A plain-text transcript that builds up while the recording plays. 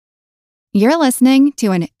You're listening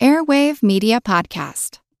to an Airwave Media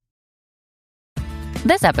Podcast.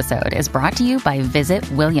 This episode is brought to you by Visit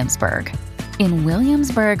Williamsburg. In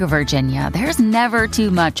Williamsburg, Virginia, there's never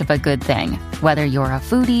too much of a good thing. Whether you're a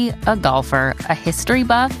foodie, a golfer, a history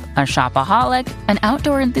buff, a shopaholic, an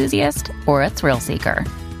outdoor enthusiast, or a thrill seeker,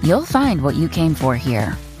 you'll find what you came for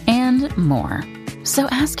here and more. So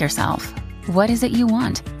ask yourself, what is it you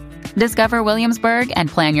want? Discover Williamsburg and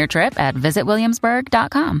plan your trip at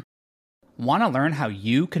visitwilliamsburg.com. Want to learn how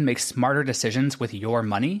you can make smarter decisions with your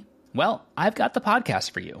money? Well, I've got the podcast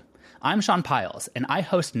for you. I'm Sean Piles, and I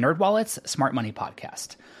host NerdWallet's Smart Money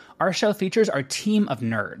Podcast. Our show features our team of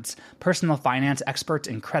nerds, personal finance experts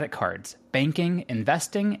in credit cards, banking,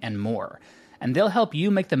 investing, and more. And they'll help you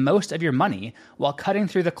make the most of your money while cutting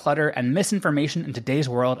through the clutter and misinformation in today's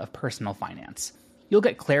world of personal finance. You'll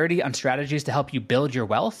get clarity on strategies to help you build your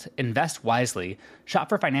wealth, invest wisely, shop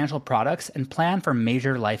for financial products, and plan for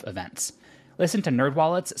major life events. Listen to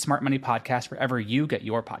NerdWallet's Smart Money Podcast wherever you get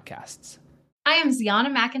your podcasts. I am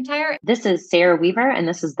Ziana McIntyre. This is Sarah Weaver, and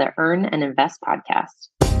this is the Earn and Invest podcast.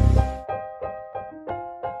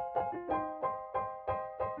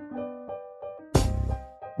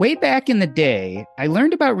 Way back in the day, I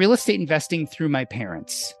learned about real estate investing through my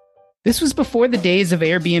parents. This was before the days of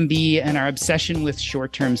Airbnb and our obsession with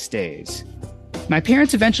short-term stays. My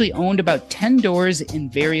parents eventually owned about 10 doors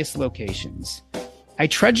in various locations. I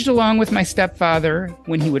trudged along with my stepfather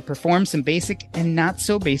when he would perform some basic and not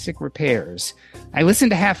so basic repairs. I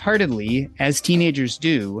listened half-heartedly, as teenagers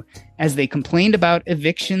do, as they complained about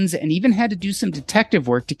evictions and even had to do some detective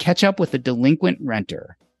work to catch up with a delinquent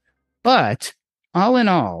renter. But, all in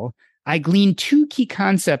all, I gleaned two key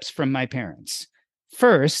concepts from my parents.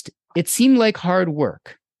 First, it seemed like hard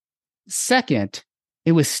work. Second,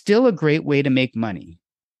 it was still a great way to make money.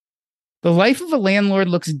 The life of a landlord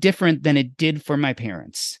looks different than it did for my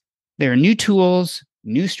parents. There are new tools,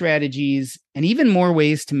 new strategies, and even more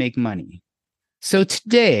ways to make money. So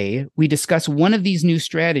today, we discuss one of these new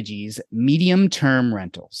strategies, medium-term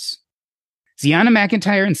rentals. Ziana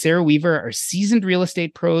McIntyre and Sarah Weaver are seasoned real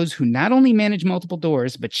estate pros who not only manage multiple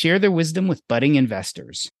doors, but share their wisdom with budding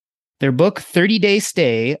investors. Their book, 30-Day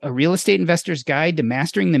Stay, A Real Estate Investor's Guide to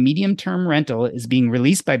Mastering the Medium-Term Rental, is being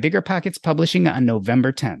released by BiggerPockets Publishing on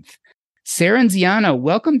November 10th. Sarah and Ziana,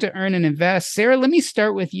 welcome to Earn and Invest. Sarah, let me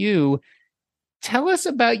start with you. Tell us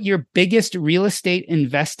about your biggest real estate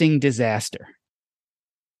investing disaster.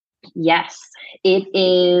 Yes, it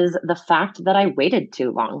is the fact that I waited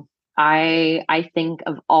too long. I think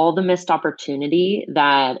of all the missed opportunity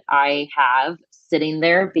that I have sitting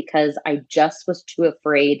there because I just was too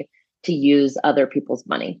afraid to use other people's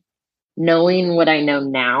money. Knowing what I know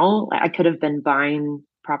now, I could have been buying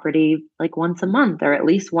property like once a month or at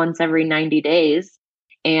least once every 90 days.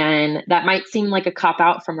 And that might seem like a cop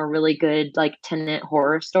out from a really good like tenant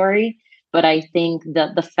horror story. But I think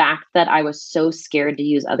that the fact that I was so scared to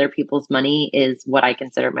use other people's money is what I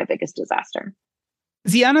consider my biggest disaster.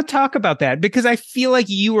 Ziana, talk about that, because I feel like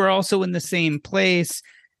you were also in the same place.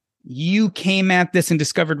 You came at this and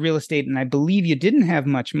discovered real estate, and I believe you didn't have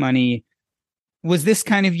much money. Was this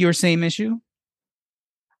kind of your same issue?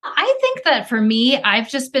 I think that for me, I've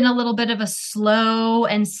just been a little bit of a slow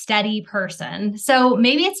and steady person. So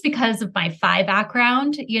maybe it's because of my FI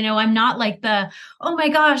background. You know, I'm not like oh my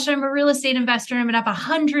gosh, I'm a real estate investor. I'm going to have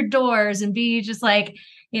 100 doors and be just like,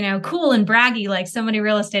 you know, cool and braggy like so many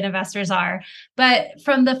real estate investors are. But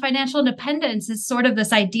from the financial independence, it's sort of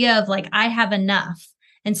this idea of like, I have enough.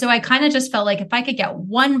 And so I kind of just felt like if I could get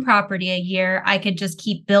one property a year, I could just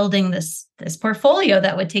keep building this portfolio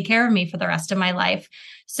that would take care of me for the rest of my life.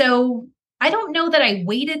 So I don't know that I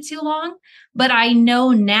waited too long, but I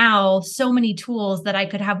know now so many tools that I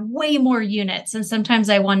could have way more units. And sometimes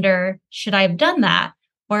I wonder, should I have done that?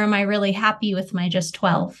 Or am I really happy with my just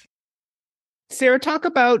 12? Sarah, talk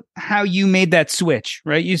about how you made that switch,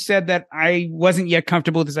 right? You said that I wasn't yet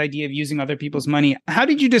comfortable with this idea of using other people's money. How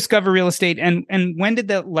did you discover real estate? And when did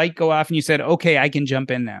the light go off and you said, okay, I can jump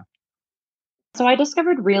in now? So I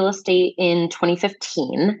discovered real estate in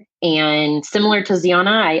 2015. And similar to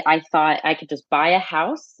Ziana, I thought I could just buy a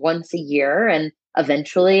house once a year and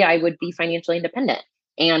eventually I would be financially independent.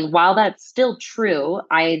 And while that's still true,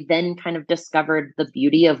 I then kind of discovered the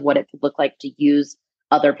beauty of what it could look like to use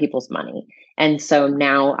other people's money. And so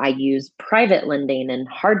now I use private lending and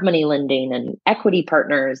hard money lending and equity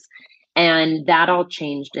partners. And that all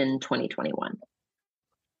changed in 2021.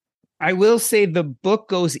 I will say the book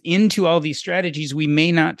goes into all these strategies. We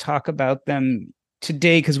may not talk about them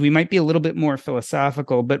today because we might be a little bit more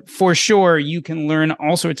philosophical, but for sure, you can learn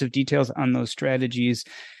all sorts of details on those strategies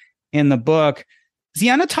in the book.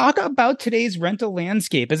 Ziana, talk about today's rental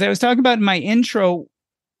landscape. As I was talking about in my intro,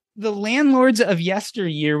 the landlords of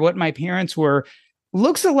yesteryear, what my parents were,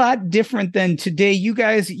 looks a lot different than today. You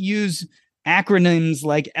guys use acronyms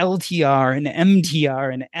like LTR and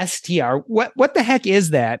MTR and STR. What the heck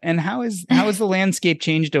is that? And how has the landscape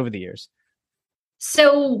changed over the years?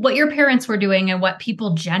 So what your parents were doing and what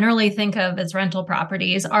people generally think of as rental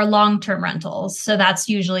properties are long-term rentals. So that's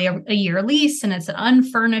usually a year lease and it's an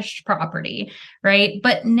unfurnished property, right?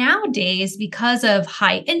 But nowadays, because of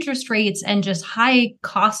high interest rates and just high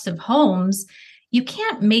cost of homes, you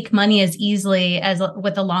can't make money as easily as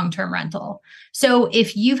with a long-term rental. So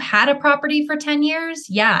if you've had a property for 10 years,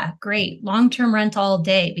 yeah, great. Long-term rent all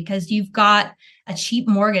day because you've got a cheap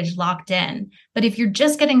mortgage locked in. But if you're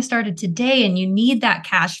just getting started today and you need that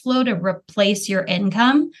cash flow to replace your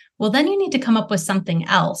income, well, then you need to come up with something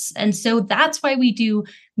else. And so that's why we do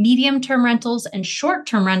medium-term rentals and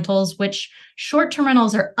short-term rentals, which short-term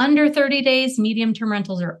rentals are under 30 days, medium-term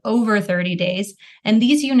rentals are over 30 days. And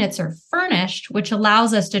these units are furnished, which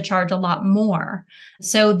allows us to charge a lot more.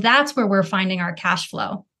 So that's where we're finding our cash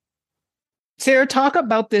flow. Sarah, talk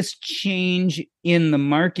about this change in the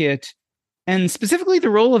market and specifically the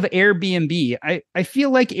role of Airbnb. I feel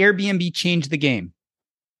like Airbnb changed the game.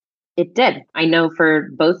 It did. I know for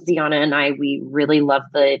both Ziana and I, we really love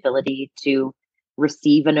the ability to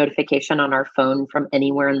receive a notification on our phone from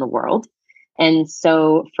anywhere in the world. And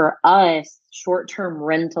so for us, short-term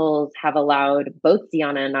rentals have allowed both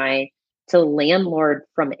Ziana and I to landlord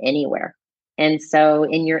from anywhere. And so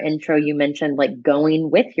in your intro, you mentioned like going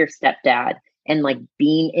with your stepdad and like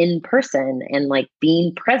being in person and like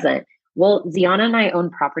being present. Well, Ziana and I own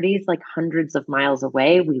properties like hundreds of miles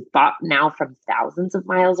away. We've bought now from thousands of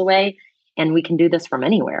miles away, and we can do this from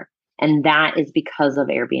anywhere. And that is because of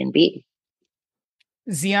Airbnb.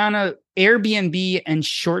 Ziana, Airbnb and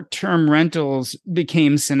short-term rentals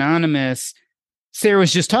became synonymous. Sarah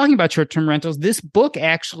was just talking about short-term rentals. This book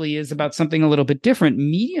actually is about something a little bit different,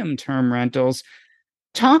 medium-term rentals.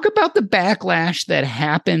 Talk about the backlash that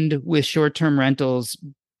happened with short-term rentals,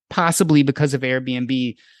 possibly because of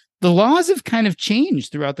Airbnb. The laws have kind of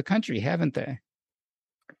changed throughout the country, haven't they?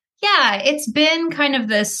 Yeah, it's been kind of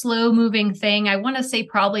the slow moving thing. I want to say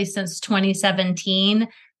probably since 2017,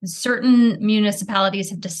 certain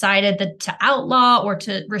municipalities have decided that to outlaw or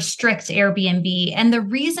to restrict Airbnb. And the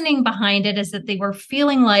reasoning behind it is that they were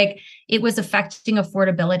feeling like it was affecting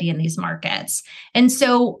affordability in these markets. And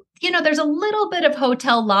so, there's a little bit of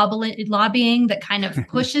hotel lobbying that kind of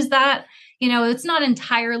pushes that. It's not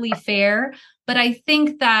entirely fair, but I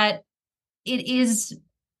think that it is,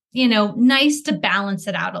 nice to balance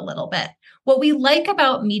it out a little bit. What we like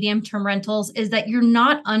about medium-term rentals is that you're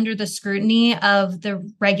not under the scrutiny of the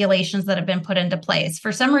regulations that have been put into place.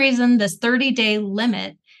 For some reason, this 30-day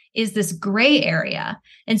limit is this gray area.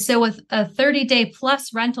 And so with a 30-day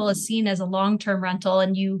plus rental is seen as a long-term rental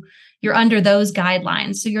and you're under those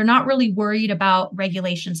guidelines. So you're not really worried about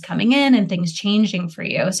regulations coming in and things changing for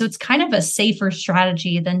you. So it's kind of a safer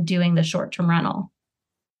strategy than doing the short-term rental.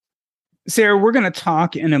 Sarah, we're going to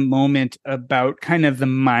talk in a moment about kind of the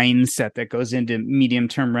mindset that goes into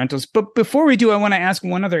medium-term rentals. But before we do, I want to ask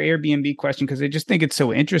one other Airbnb question because I just think it's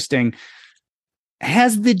so interesting.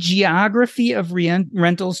 Has the geography of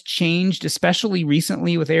rentals changed, especially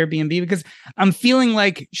recently with Airbnb? Because I'm feeling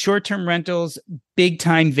like short-term rentals,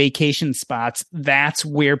 big-time vacation spots, that's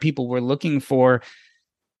where people were looking for.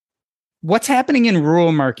 What's happening in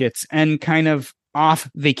rural markets and kind of off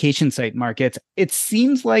vacation site markets? It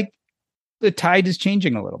seems like the tide is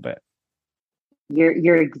changing a little bit.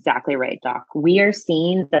 You're exactly right, Doc. We are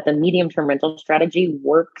seeing that the medium-term rental strategy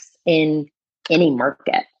works in any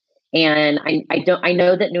market. And I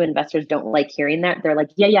know that new investors don't like hearing that. They're like,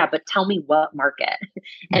 yeah, but tell me what market.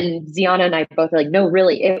 And Ziana and I both are like, no,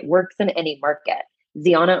 really, it works in any market.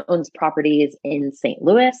 Ziana owns properties in St.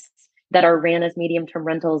 Louis that are ran as medium-term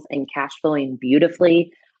rentals and cash flowing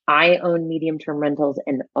beautifully. I own medium-term rentals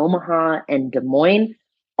in Omaha and Des Moines.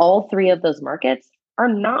 All three of those markets are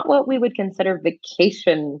not what we would consider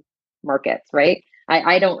vacation markets, right?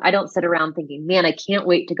 I don't sit around thinking, man, I can't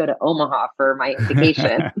wait to go to Omaha for my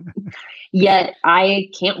vacation. Yet I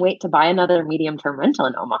can't wait to buy another medium-term rental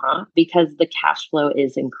in Omaha because the cash flow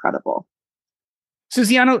is incredible. So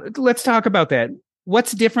Ziana, let's talk about that.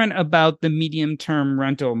 What's different about the medium-term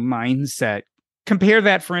rental mindset? Compare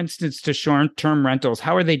that, for instance, to short-term rentals.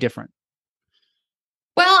 How are they different?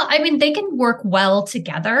 Well, they can work well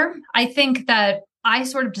together. I think that I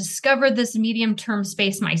sort of discovered this medium-term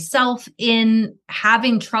space myself in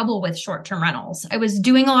having trouble with short-term rentals. I was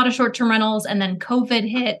doing a lot of short-term rentals and then COVID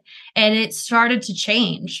hit and it started to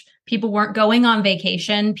change. People weren't going on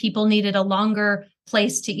vacation. People needed a longer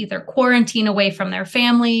place to either quarantine away from their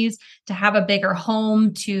families, to have a bigger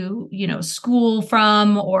home to, school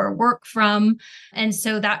from or work from. And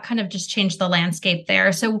so that kind of just changed the landscape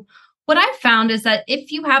there. So what I've found is that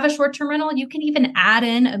if you have a short-term rental, you can even add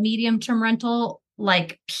in a medium-term rental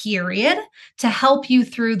period to help you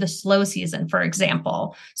through the slow season, for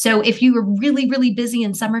example. So if you were really, really busy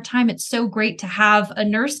in summertime, it's so great to have a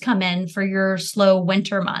nurse come in for your slow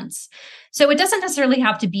winter months. So it doesn't necessarily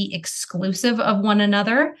have to be exclusive of one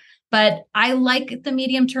another, but I like the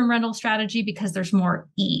medium-term rental strategy because there's more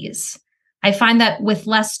ease. I find that with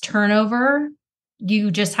less turnover,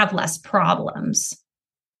 you just have less problems.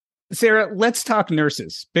 Sarah, let's talk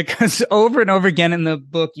nurses, because over and over again in the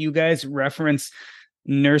book, you guys reference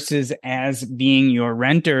nurses as being your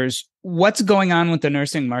renters. What's going on with the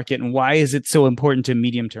nursing market, and why is it so important to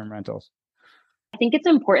medium-term rentals? I think it's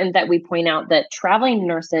important that we point out that traveling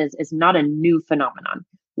nurses is not a new phenomenon.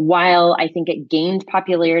 While I think it gained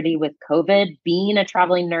popularity with COVID, being a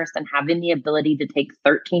traveling nurse and having the ability to take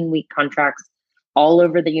 13-week contracts all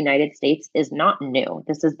over the United States is not new.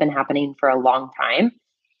 This has been happening for a long time.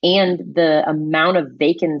 And the amount of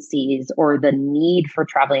vacancies or the need for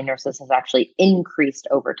traveling nurses has actually increased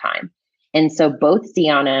over time. And so both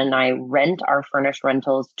Ziana and I rent our furnished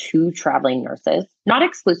rentals to traveling nurses, not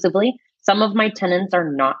exclusively. Some of my tenants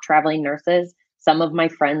are not traveling nurses. Some of my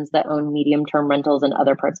friends that own medium-term rentals in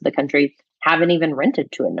other parts of the country haven't even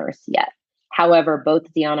rented to a nurse yet. However,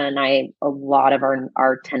 both Ziana and I, a lot of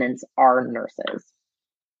our tenants are nurses.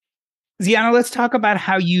 Ziana, let's talk about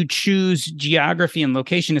how you choose geography and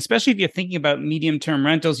location, especially if you're thinking about medium-term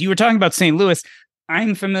rentals. You were talking about St. Louis.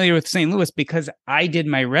 I'm familiar with St. Louis because I did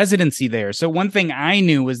my residency there. So one thing I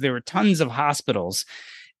knew was there were tons of hospitals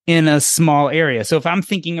in a small area. So if I'm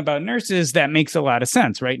thinking about nurses, that makes a lot of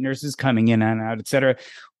sense, right? Nurses coming in and out, et cetera.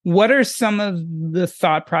 What are some of the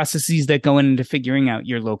thought processes that go into figuring out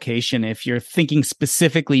your location if you're thinking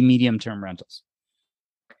specifically medium-term rentals?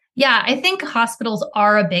 Yeah, I think hospitals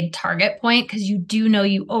are a big target point because you do know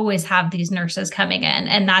you always have these nurses coming in,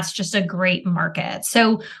 and that's just a great market.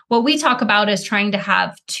 So what we talk about is trying to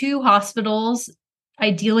have 2 hospitals,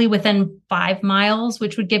 ideally within 5 miles,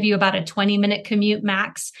 which would give you about a 20-minute commute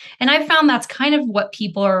max. And I found that's kind of what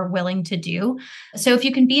people are willing to do. So if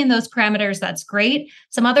you can be in those parameters, that's great.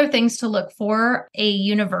 Some other things to look for: a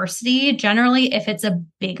university, generally if it's a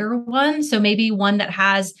bigger one, so maybe one that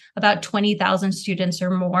has about 20,000 students or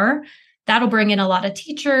more. That'll bring in a lot of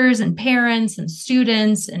teachers and parents and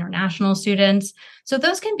students, international students. So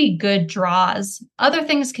those can be good draws. Other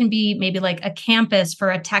things can be maybe like a campus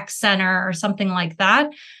for a tech center or something like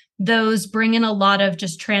that. Those bring in a lot of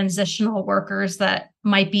just transitional workers that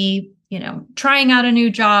might be, trying out a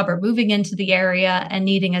new job or moving into the area and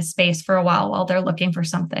needing a space for a while they're looking for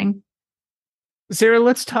something. Sarah,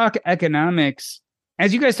 let's talk economics.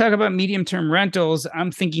 As you guys talk about medium-term rentals,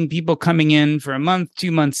 I'm thinking people coming in for a month,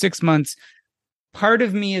 2 months, 6 months. Part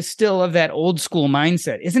of me is still of that old school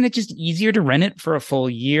mindset. Isn't it just easier to rent it for a full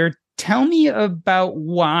year? Tell me about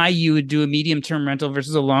why you would do a medium-term rental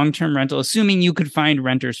versus a long-term rental, assuming you could find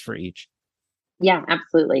renters for each. Yeah,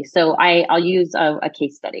 absolutely. So I'll use a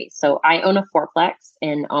case study. So I own a fourplex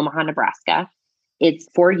in Omaha, Nebraska. It's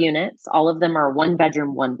 4 units. All of them are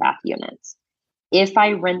 1-bedroom, 1-bath units. If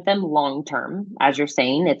I rent them long-term, as you're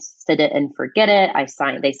saying, it's sit it and forget it.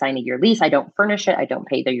 They sign a year lease. I don't furnish it. I don't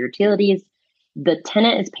pay their utilities. The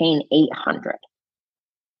tenant is paying $800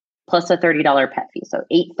 plus a $30 pet fee. So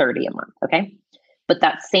 $830 a month. Okay. But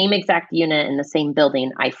that same exact unit in the same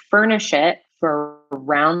building, I furnish it for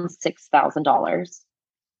around $6,000.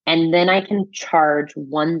 And then I can charge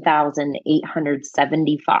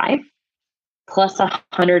 $1,875 plus a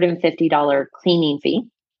 $150 cleaning fee.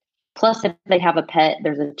 Plus, if they have a pet,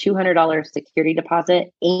 there's a $200 security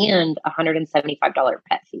deposit and a $175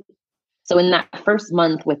 pet fee. So in that first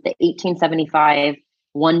month with the $1,875,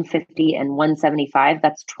 $150, and $175,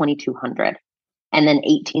 that's $2,200, and then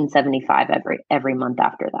 $1,875 every month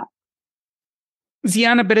after that.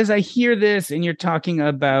 Ziana, but as I hear this, and you're talking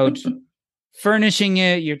about furnishing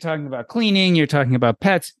it, you're talking about cleaning, you're talking about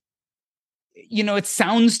pets. It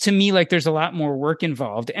sounds to me like there's a lot more work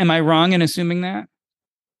involved. Am I wrong in assuming that?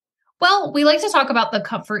 Well, we like to talk about the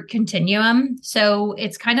comfort continuum. So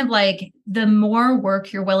it's kind of like the more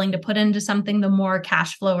work you're willing to put into something, the more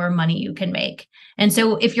cash flow or money you can make. And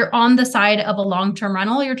so if you're on the side of a long-term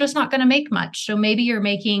rental, you're just not going to make much. So maybe you're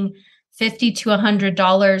making $50 to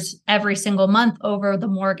 $100 every single month over the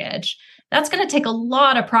mortgage. That's going to take a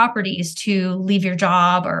lot of properties to leave your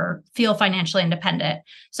job or feel financially independent.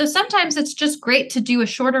 So sometimes it's just great to do a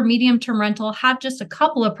shorter medium-term rental, have just a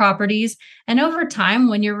couple of properties. And over time,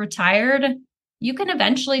 when you're retired, you can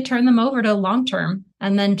eventually turn them over to long term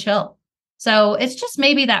and then chill. So it's just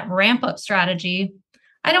maybe that ramp up strategy.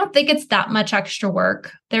 I don't think it's that much extra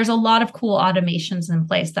work. There's a lot of cool automations in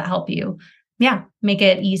place that help you, make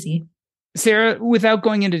it easy. Sarah, without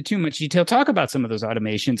going into too much detail, talk about some of those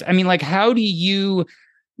automations. I mean, like, how do you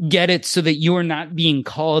get it so that you're not being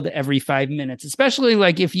called every 5 minutes, especially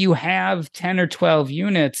like if you have 10 or 12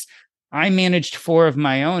 units? I managed 4 of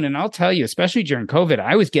my own. And I'll tell you, especially during COVID,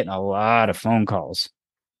 I was getting a lot of phone calls.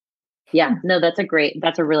 Yeah, no, that's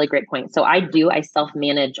a really great point. So I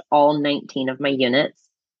self-manage all 19 of my units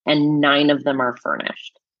and 9 of them are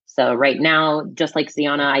furnished. So right now, just like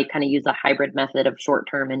Ziana, I kind of use a hybrid method of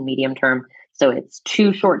short-term and medium-term. So it's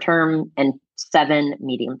 2 short-term and 7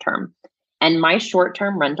 medium-term. And my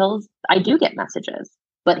short-term rentals, I do get messages,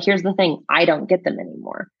 but here's the thing, I don't get them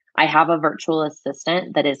anymore. I have a virtual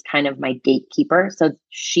assistant that is kind of my gatekeeper. So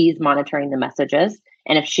she's monitoring the messages.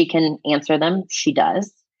 And if she can answer them, she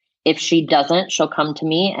does. If she doesn't, she'll come to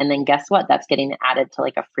me. And then guess what? That's getting added to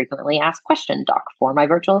like a frequently asked question doc for my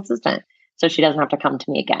virtual assistant. So she doesn't have to come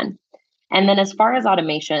to me again. And then as far as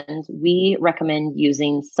automations, we recommend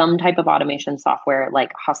using some type of automation software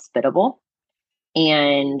like Hospitable.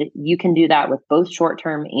 And you can do that with both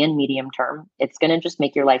short-term and medium-term. It's going to just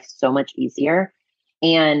make your life so much easier.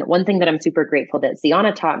 And one thing that I'm super grateful that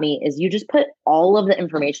Ziana taught me is you just put all of the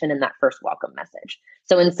information in that first welcome message.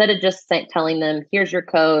 So instead of just telling them, here's your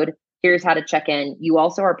code, here's how to check in, you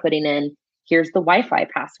also are putting in, here's the Wi-Fi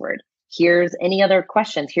password, here's any other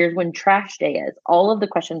questions, here's when trash day is, all of the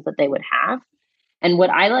questions that they would have. And what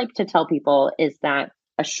I like to tell people is that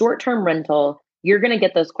a short-term rental, you're going to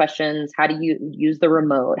get those questions. How do you use the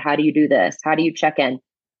remote? How do you do this? How do you check in?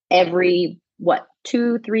 Every,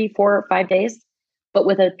 2, 3, 4, 5 days? But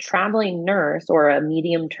with a traveling nurse or a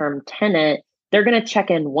medium-term tenant, they're going to check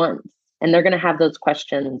in once and they're going to have those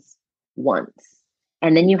questions once.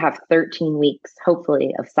 And then you have 13 weeks,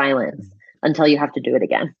 hopefully, of silence until you have to do it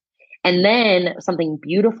again. And then something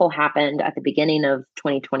beautiful happened at the beginning of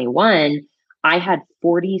 2021. I had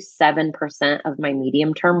 47% of my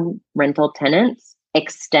medium-term rental tenants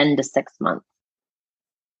extend to 6 months.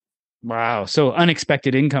 Wow. So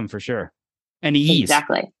unexpected income for sure. And ease.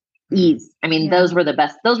 Exactly. Ease. I mean, those were the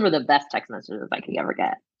best text messages I could ever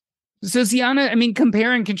get. So Ziana, I mean,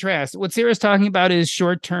 compare and contrast. What Sarah's talking about is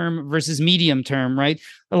short-term versus medium-term, right?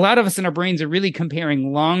 A lot of us in our brains are really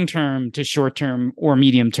comparing long-term to short-term or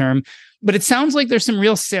medium-term, but it sounds like there's some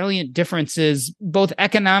real salient differences, both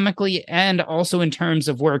economically and also in terms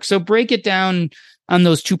of work. So break it down on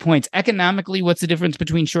those 2 points. Economically, what's the difference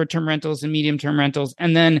between short-term rentals and medium-term rentals?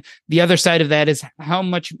 And then the other side of that is how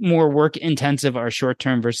much more work intensive are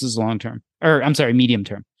short-term versus long-term, or I'm sorry,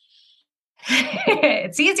 medium-term.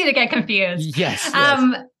 It's easy to get confused. Yes.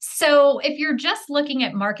 So if you're just looking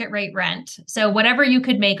at market rate rent, so whatever you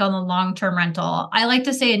could make on the long-term rental, I like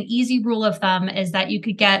to say an easy rule of thumb is that you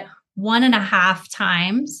could get 1.5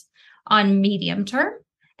 times on medium term,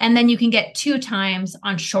 and then you can get 2 times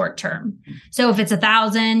on short term. So if it's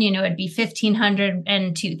 1,000, it'd be 1,500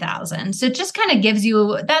 and 2,000. So it just kind of gives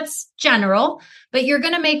you, that's general, but you're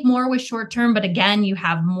going to make more with short term. But again, you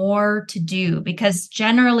have more to do because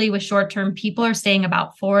generally with short term, people are staying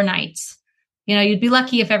about 4 nights. You'd be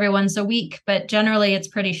lucky if everyone's a week, but generally it's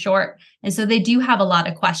pretty short. And so they do have a lot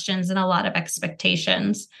of questions and a lot of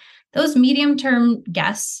expectations. Those medium term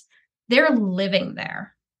guests, they're living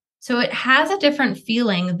there. So it has a different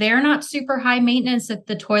feeling. They're not super high maintenance if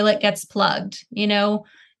the toilet gets plugged.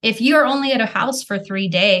 If you're only at a house for 3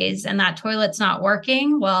 days and that toilet's not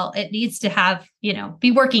working, well, it needs to have,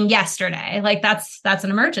 be working yesterday. Like that's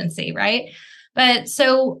an emergency, right? But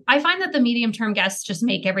so I find that the medium-term guests just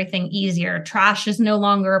make everything easier. Trash is no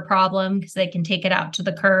longer a problem because they can take it out to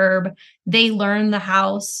the curb. They learn the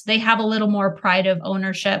house. They have a little more pride of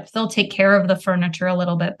ownership. They'll take care of the furniture a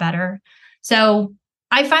little bit better. So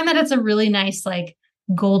I find that it's a really nice, like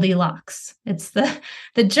Goldilocks. It's the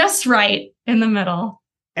just right in the middle.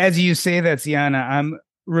 As you say that, Ziana, I'm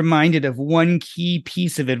reminded of one key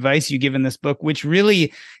piece of advice you give in this book, which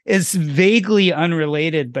really is vaguely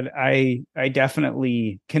unrelated, but I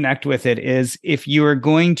definitely connect with it, is if you are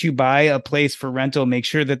going to buy a place for rental, make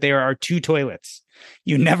sure that there are 2 toilets.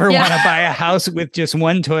 You never want to buy a house with just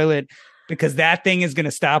 1 toilet, because that thing is going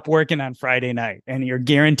to stop working on Friday night and you're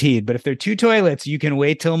guaranteed. But if there are 2 toilets, you can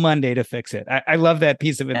wait till Monday to fix it. I love that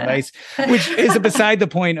piece of advice, which is beside the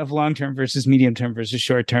point of long-term versus medium-term versus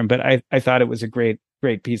short-term. But I thought it was a great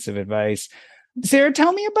piece of advice. Sarah,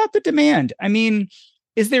 tell me about the demand. I mean,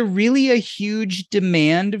 is there really a huge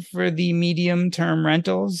demand for the medium-term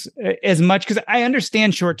rentals as much? Because I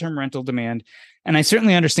understand short-term rental demand. And I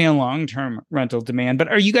certainly understand long-term rental demand, but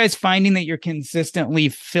are you guys finding that you're consistently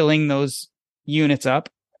filling those units up?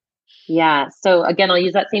 Yeah. So again, I'll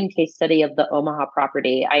use that same case study of the Omaha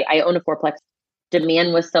property. I own a fourplex.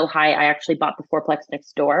 Demand was so high, I actually bought the fourplex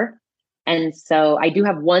next door. And so I do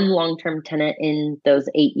have one long-term tenant in those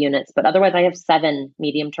 8 units, but otherwise I have 7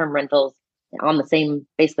 medium-term rentals on the same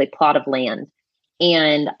basically plot of land.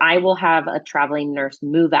 And I will have a traveling nurse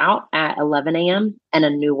move out at 11 a.m. and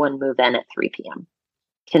a new one move in at 3 p.m.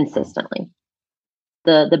 consistently.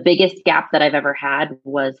 The biggest gap that I've ever had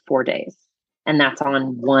was 4 days. And that's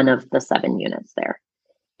on one of the 7 units there.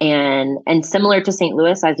 And similar to St.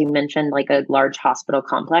 Louis, as you mentioned, like a large hospital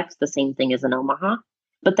complex, the same thing is in Omaha.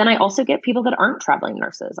 But then I also get people that aren't traveling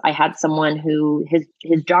nurses. I had someone who his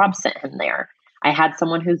job sent him there. I had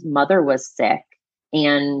someone whose mother was sick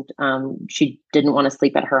and she didn't want to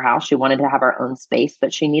sleep at her house. She wanted to have her own space,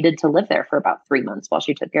 but she needed to live there for about 3 months while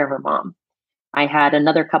she took care of her mom. I had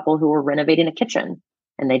another couple who were renovating a kitchen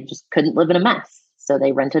and they just couldn't live in a mess. So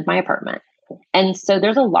they rented my apartment. And so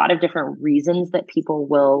there's a lot of different reasons that people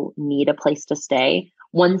will need a place to stay.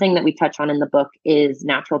 One thing that we touch on in the book is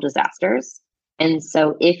natural disasters. And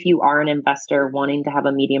so if you are an investor wanting to have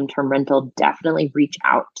a medium-term rental, definitely reach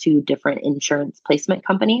out to different insurance placement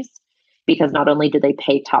companies, because not only do they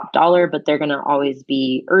pay top dollar, but they're going to always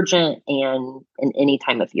be urgent and in any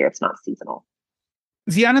time of year. It's not seasonal.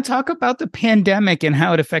 Ziana, talk about the pandemic and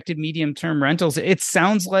how it affected medium-term rentals. It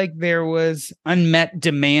sounds like there was unmet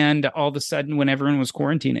demand all of a sudden when everyone was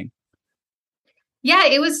quarantining. Yeah,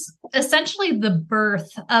 it was essentially the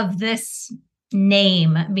birth of this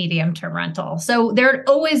name, medium-term rental. So there had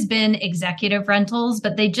always been executive rentals,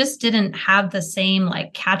 but they just didn't have the same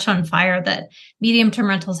like catch on fire that medium-term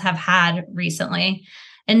rentals have had recently.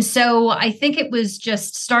 And so I think it was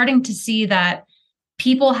just starting to see that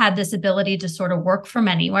people had this ability to sort of work from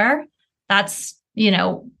anywhere. That's,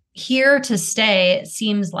 here to stay, it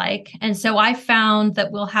seems like. And so I found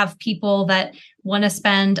that we'll have people that want to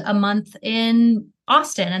spend a month in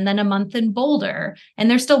Austin and then a month in Boulder, and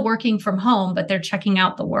they're still working from home, but they're checking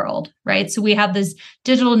out the world, right? So we have these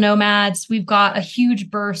digital nomads. We've got a huge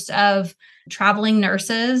burst of traveling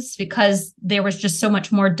nurses because there was just so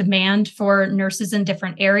much more demand for nurses in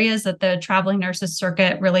different areas that the traveling nurses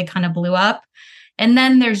circuit really kind of blew up. And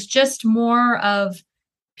then there's just more of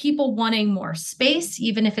people wanting more space,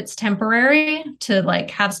 even if it's temporary, to like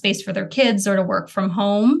have space for their kids or to work from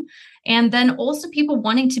home. And then also people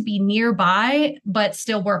wanting to be nearby, but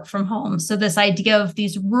still work from home. So this idea of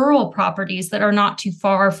these rural properties that are not too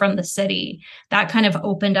far from the city, that kind of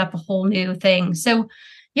opened up a whole new thing. So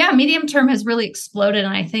yeah, medium term has really exploded.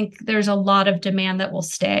 And I think there's a lot of demand that will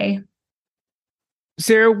stay.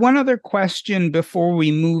 Sarah, one other question before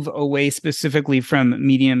we move away specifically from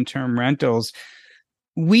medium-term rentals.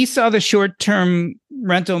 We saw the short-term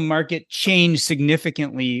rental market change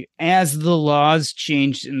significantly as the laws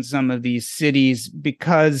changed in some of these cities,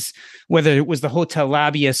 because whether it was the hotel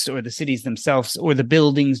lobbyists or the cities themselves or the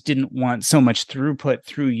buildings didn't want so much throughput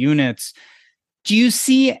through units. Do you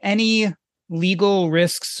see any legal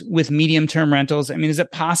risks with medium-term rentals? I mean, is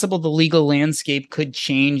it possible the legal landscape could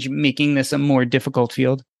change, making this a more difficult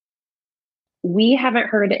field? We haven't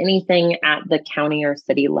heard anything at the county or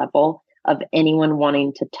city level of anyone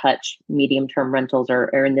wanting to touch medium-term rentals or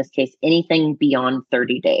in this case, anything beyond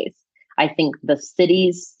 30 days. I think the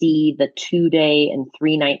cities see the 2-day and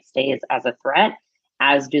 3-night stays as a threat,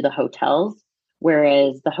 as do the hotels,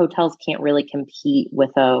 whereas the hotels can't really compete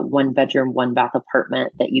with a 1-bedroom, 1-bath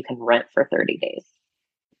apartment that you can rent for 30 days.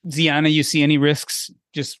 Ziana, you see any risks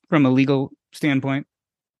just from a legal standpoint?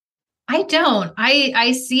 I don't.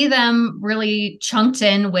 I see them really chunked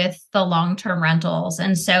in with the long-term rentals.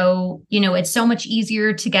 And so, it's so much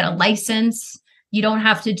easier to get a license. You don't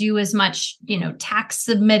have to do as much, tax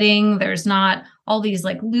submitting. There's not all these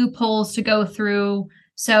like loopholes to go through.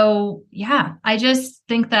 So yeah, I just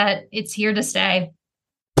think that it's here to stay.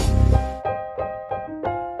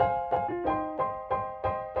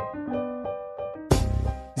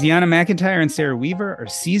 Ziana McIntyre and Sarah Weaver are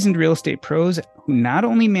seasoned real estate pros who not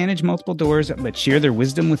only manage multiple doors, but share their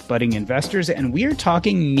wisdom with budding investors. And we are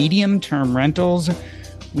talking medium-term rentals.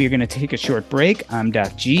 We are going to take a short break. I'm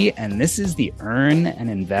Doc G, and this is the Earn and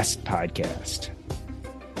Invest podcast.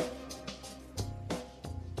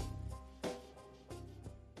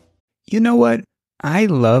 You know what? I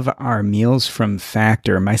love our meals from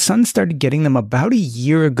Factor. My son started getting them about a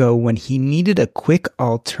year ago when he needed a quick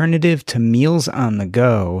alternative to meals on the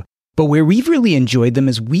go. But where we've really enjoyed them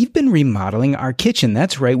is we've been remodeling our kitchen.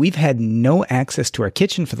 That's right. We've had no access to our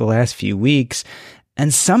kitchen for the last few weeks.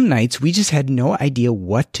 And some nights we just had no idea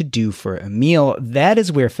what to do for a meal. That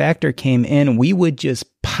is where Factor came in. We would just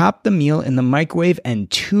pop the meal in the microwave and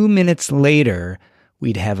 2 minutes later,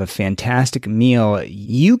 we'd have a fantastic meal.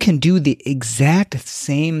 You can do the exact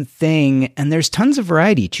same thing, and there's tons of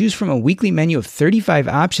variety. Choose from a weekly menu of 35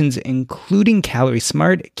 options, including Calorie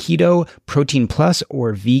Smart, Keto, Protein Plus,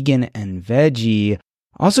 or Vegan and Veggie.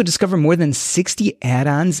 Also discover more than 60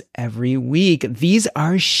 add-ons every week. These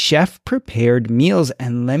are chef-prepared meals,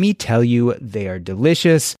 and let me tell you, they are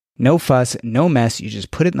delicious. No fuss, no mess. You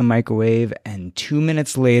just put it in the microwave, and 2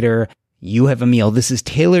 minutes later, you have a meal. This is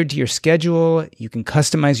tailored to your schedule. You can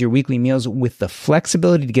customize your weekly meals with the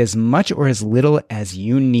flexibility to get as much or as little as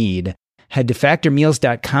you need. Head to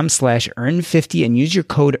factormeals.com/earn50 and use your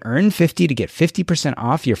code earn50 to get 50%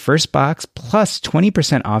 off your first box plus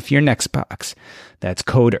 20% off your next box. That's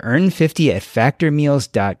code earn50 at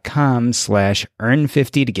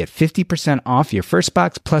factormeals.com/earn50 to get 50% off your first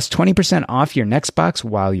box plus 20% off your next box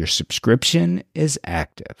while your subscription is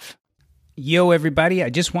active. Yo, everybody, I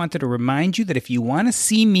just wanted to remind you that if you want to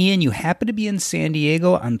see me and you happen to be in San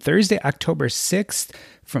Diego on Thursday, October 6th,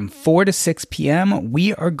 from 4 to 6 p.m.,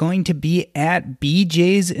 we are going to be at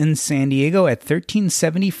BJ's in San Diego at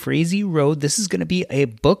 1370 Frazee Road. This is going to be a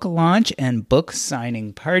book launch and book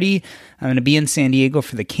signing party. I'm going to be in San Diego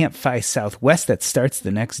for the Campfire Southwest that starts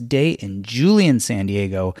the next day in Julian, San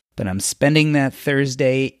Diego. But I'm spending that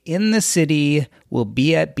Thursday in the city. We'll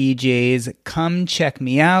be at BJ's. Come check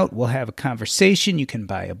me out. We'll have a conversation. You can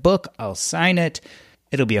buy a book. I'll sign it.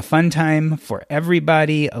 It'll be a fun time for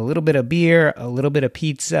everybody. A little bit of beer, a little bit of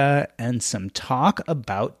pizza, and some talk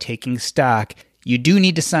about taking stock. You do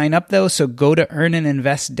need to sign up, though, so go to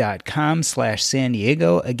earnandinvest.com/San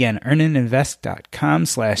Diego. Again,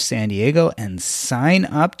 earnandinvest.com/San Diego and sign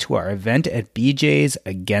up to our event at BJ's.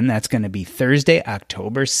 Again, that's going to be Thursday,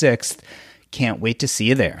 October 6th. Can't wait to see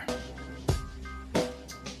you there.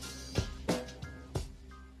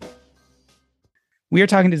 We are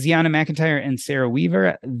talking to Ziana McIntyre and Sarah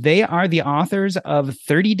Weaver. They are the authors of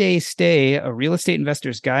 30-Day Stay, a real estate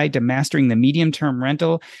investor's guide to mastering the medium-term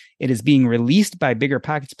rental. It is being released by Bigger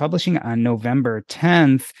Pockets Publishing on November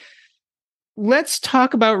 10th. Let's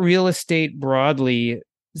talk about real estate broadly.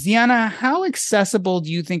 Ziana, how accessible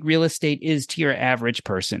do you think real estate is to your average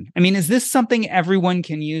person? I mean, is this something everyone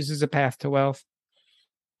can use as a path to wealth?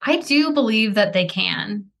 I do believe that they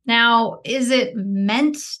can. Now, is it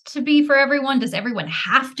meant to be for everyone? Does everyone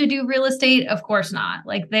have to do real estate? Of course not.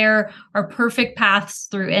 Like, there are perfect paths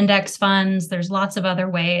through index funds. There's lots of other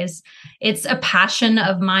ways. It's a passion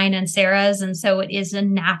of mine and Sarah's, and so it is a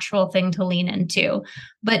natural thing to lean into.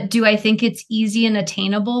 But do I think it's easy and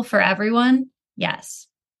attainable for everyone? Yes.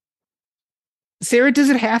 Sarah, does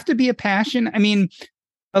it have to be a passion? I mean,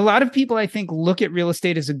 a lot of people, I think, look at real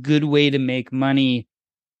estate as a good way to make money.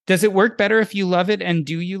 Does it work better if you love it, and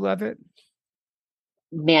do you love it?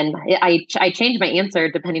 Man, I change my answer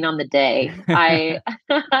depending on the day.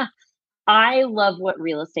 I love what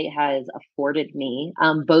real estate has afforded me.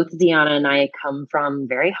 Both Ziana and I come from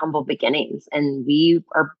very humble beginnings, and we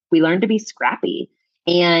learned to be scrappy.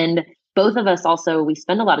 And both of us also, we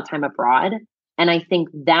spend a lot of time abroad. And I think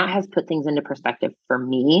that has put things into perspective for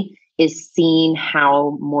me, is seeing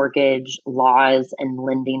how mortgage laws and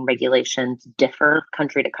lending regulations differ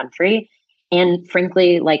country to country. And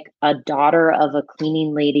frankly, like a daughter of a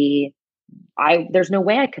cleaning lady, there's no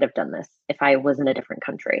way I could have done this if I was in a different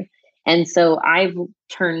country. And so I've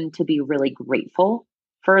turned to be really grateful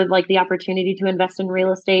for like the opportunity to invest in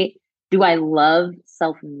real estate. Do I love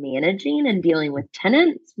self-managing and dealing with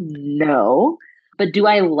tenants? No. But do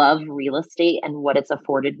I love real estate and what it's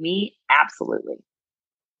afforded me? Absolutely.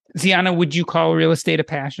 Ziana, would you call real estate a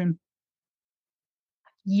passion?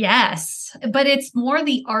 Yes, but it's more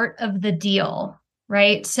the art of the deal,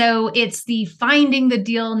 right? So it's the finding the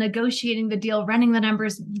deal, negotiating the deal, running the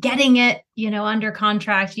numbers, getting it, under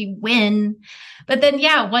contract, you win. But then,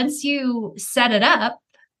 once you set it up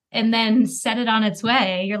and then set it on its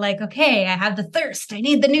way, you're like, okay, I have the thirst. I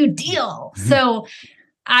need the new deal. So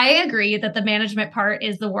I agree that the management part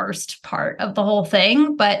is the worst part of the whole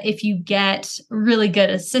thing. But if you get really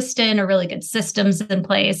good assistant or really good systems in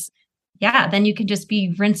place, then you can just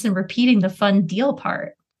be rinse and repeating the fun deal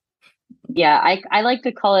part. Yeah, I like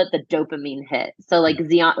to call it the dopamine hit. So like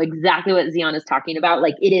exactly what Ziana is talking about.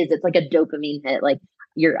 Like it's like a dopamine hit. Like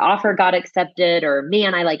your offer got accepted, or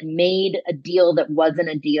man, I like made a deal that wasn't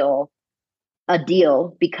a deal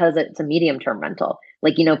because it's a medium-term rental.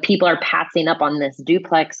 Like, people are passing up on this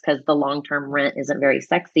duplex because the long-term rent isn't very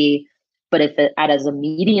sexy. But if it as a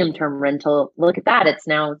medium-term rental, look at that. It's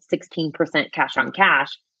now 16% cash on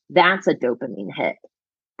cash. That's a dopamine hit.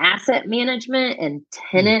 asset management and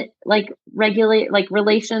tenant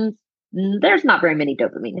relations, there's not very many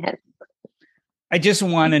dopamine hits. I just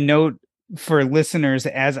want to note for listeners,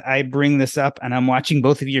 as I bring this up and I'm watching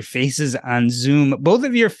both of your faces on Zoom, both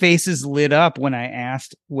of your faces lit up when I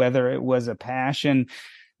asked whether it was a passion.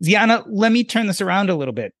 Ziana, let me turn this around a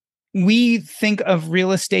little bit. We think of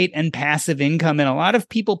real estate and passive income, and a lot of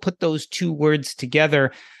people put those two words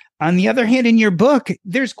together. On the other hand, in your book,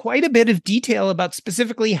 there's quite a bit of detail about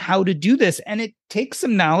specifically how to do this. And it takes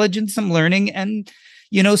some knowledge and some learning and,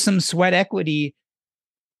 some sweat equity.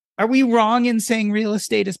 Are we wrong in saying real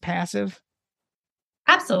estate is passive?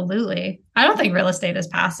 Absolutely. I don't think real estate is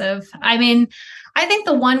passive. I mean, I think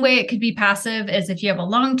the one way it could be passive is if you have a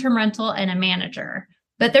long-term rental and a manager.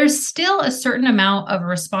 But there's still a certain amount of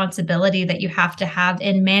responsibility that you have to have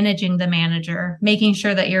in managing the manager, making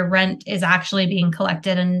sure that your rent is actually being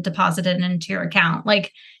collected and deposited into your account.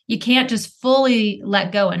 Like, you can't just fully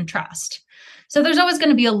let go and trust. So there's always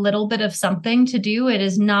going to be a little bit of something to do. It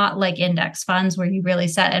is not like index funds where you really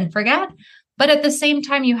set and forget. But at the same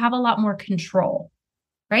time, you have a lot more control,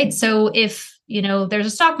 right? So if, there's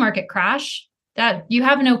a stock market crash, that you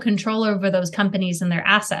have no control over those companies and their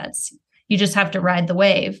assets. You just have to ride the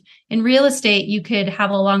wave. In real estate, you could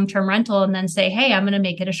have a long-term rental and then say, hey, I'm going to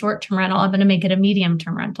make it a short-term rental. I'm going to make it a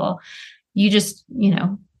medium-term rental. You just,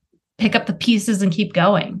 pick up the pieces and keep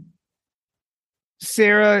going.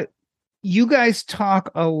 Sarah, you guys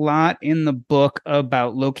talk a lot in the book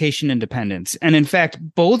about location independence. And in fact,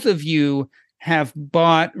 both of you have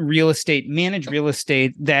bought real estate, managed real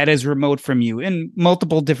estate that is remote from you in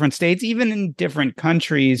multiple different states, even in different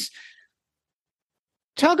countries.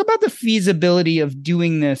 Talk about the feasibility of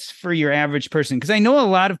doing this for your average person, because I know a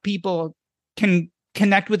lot of people can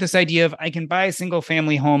connect with this idea of I can buy a single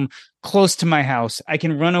family home close to my house. I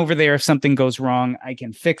can run over there if something goes wrong. I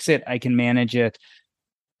can fix it. I can manage it.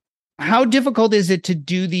 How difficult is it to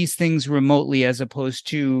do these things remotely as opposed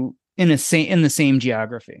to in the same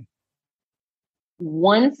geography?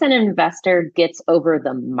 Once an investor gets over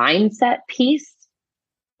the mindset piece,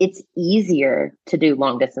 it's easier to do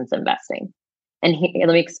long distance investing. And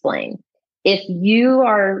let me explain. If you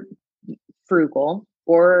are frugal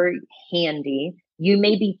or handy, you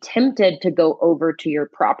may be tempted to go over to your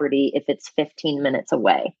property if it's 15 minutes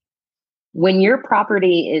away. When your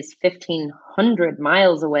property is 1,500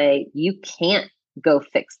 miles away, you can't go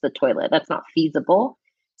fix the toilet. That's not feasible.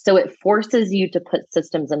 So it forces you to put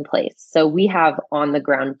systems in place. So we have on the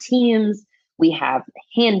ground teams, we have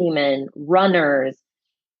handymen, runners,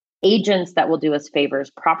 agents that will do us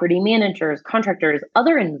favors, property managers, contractors,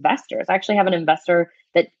 other investors. I actually have an investor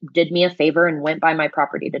that did me a favor and went by my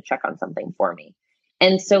property to check on something for me.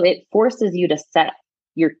 And so it forces you to set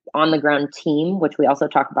your on the ground team, which we also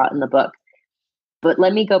talk about in the book. But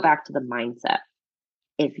let me go back to the mindset.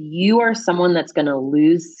 If you are someone that's going to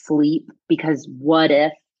lose sleep because what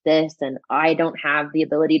if this and I don't have the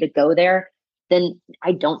ability to go there, then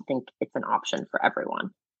I don't think it's an option for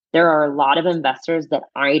everyone. There are a lot of investors that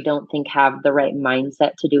I don't think have the right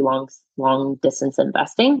mindset to do long distance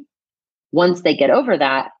investing. Once they get over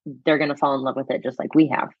that, they're going to fall in love with it just like we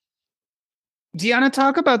have. Deanna,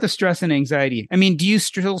 talk about the stress and anxiety. I mean, do you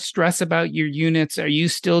still stress about your units? Are you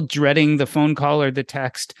still dreading the phone call or the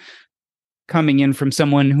text coming in from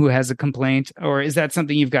someone who has a complaint? Or is that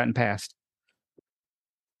something you've gotten past?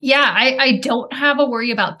 Yeah, I don't have a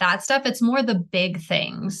worry about that stuff. It's more the big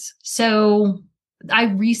things. So I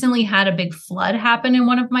recently had a big flood happen in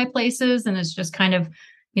one of my places, and it's just kind of,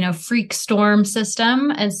 freak storm system.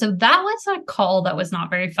 And so that was a call that was not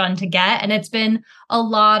very fun to get. And it's been a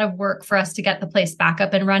lot of work for us to get the place back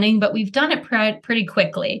up and running, but we've done it pretty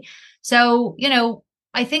quickly. So,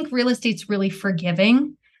 I think real estate's really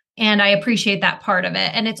forgiving, and I appreciate that part of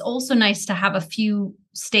it. And it's also nice to have a few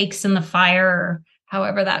stakes in the fire, or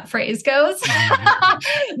however that phrase goes.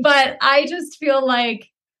 But I just feel like,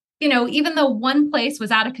 even though one place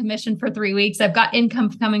was out of commission for 3 weeks, I've got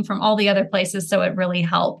income coming from all the other places. So it really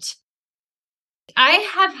helped. I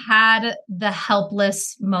have had the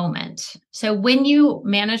helpless moment. So when you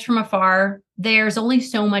manage from afar, there's only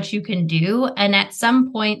so much you can do. And at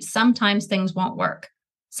some point, sometimes things won't work.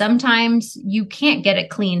 Sometimes you can't get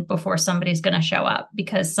it cleaned before somebody's going to show up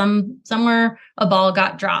because somewhere a ball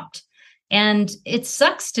got dropped. And it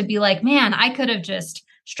sucks to be like, man, I could have just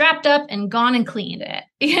strapped up and gone and cleaned it,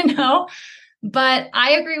 But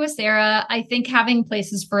I agree with Sarah. I think having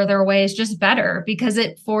places further away is just better because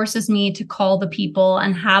it forces me to call the people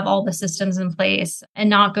and have all the systems in place and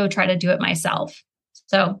not go try to do it myself.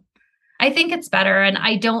 So I think it's better, and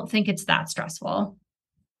I don't think it's that stressful.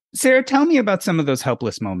 Sarah, tell me about some of those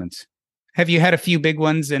helpless moments. Have you had a few big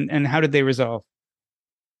ones, and how did they resolve?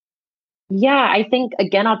 Yeah, I think,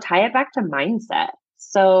 again, I'll tie it back to mindset.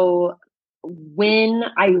 So when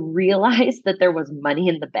I realized that there was money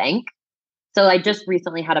in the bank, so I just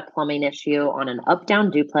recently had a plumbing issue on an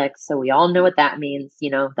up-down duplex. So we all know what that means. You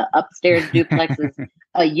know, the upstairs duplex is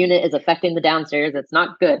a unit is affecting the downstairs. It's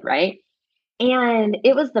not good, right? And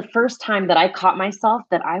it was the first time that I caught myself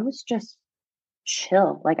that I was just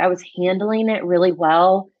chill. Like I was handling it really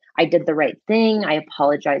well. I did the right thing. I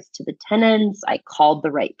apologized to the tenants. I called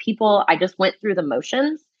the right people. I just went through the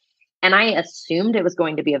motions and I assumed it was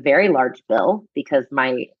going to be a very large bill because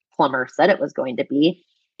my plumber said it was going to be.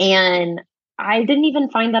 And I didn't even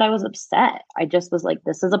find that I was upset. I just was like,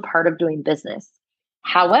 this is a part of doing business.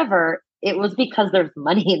 However, it was because there's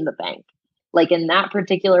money in the bank. Like in that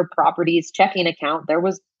particular property's checking account, there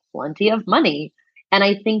was plenty of money. And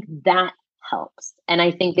I think that helps. And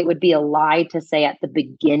I think it would be a lie to say at the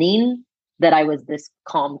beginning that I was this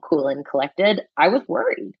calm, cool, and collected. I was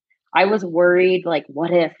worried. I was worried, like,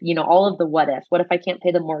 what if, all of the what ifs? What if I can't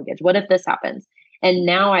pay the mortgage? What if this happens? And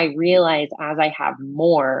now I realize as I have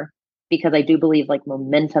more, because I do believe like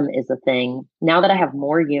momentum is a thing. Now that I have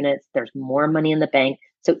more units, there's more money in the bank.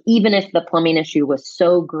 So even if the plumbing issue was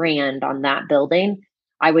so grand on that building,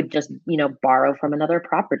 I would just, borrow from another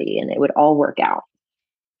property and it would all work out.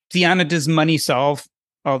 Ziana, does money solve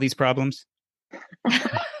all these problems?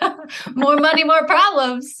 More money, more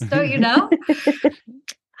problems. Don't you know?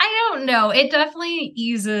 I don't know. It definitely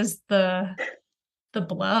eases the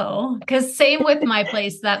blow. Because same with my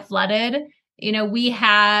place that flooded. We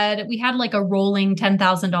had like a rolling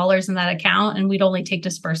 $10,000 in that account, and we'd only take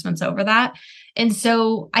disbursements over that. And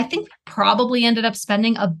so I think we probably ended up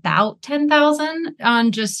spending about $10,000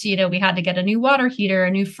 on just, we had to get a new water heater,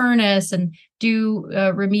 a new furnace, and do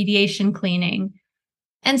remediation cleaning.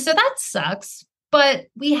 And so that sucks, but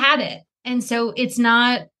we had it. And so it's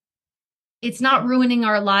not ruining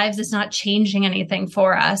our lives. It's not changing anything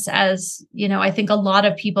for us. As, I think a lot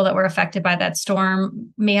of people that were affected by that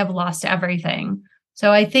storm may have lost everything.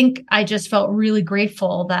 So I think I just felt really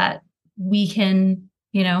grateful that we can,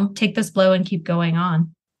 take this blow and keep going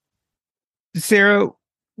on. Sarah,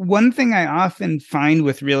 one thing I often find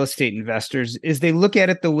with real estate investors is they look at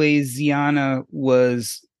it the way Ziana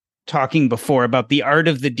was talking before about the art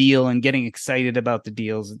of the deal and getting excited about the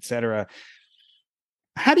deals, et cetera.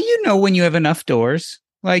 How do you know when you have enough doors?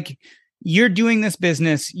 Like, you're doing this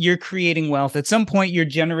business, you're creating wealth. At some point, you're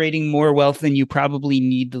generating more wealth than you probably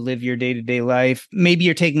need to live your day-to-day life. Maybe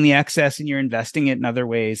you're taking the excess and you're investing it in other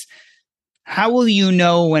ways. How will you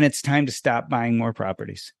know when it's time to stop buying more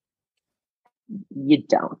properties? You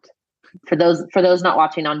don't. For those not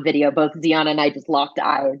watching on video, both Ziana and I just locked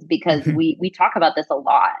eyes because we talk about this a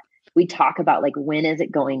lot. We talk about like, when is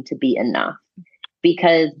it going to be enough?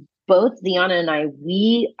 Because both Ziana and I,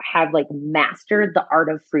 we have like mastered the art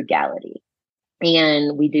of frugality,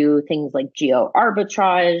 and we do things like geo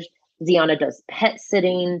arbitrage. Ziana does pet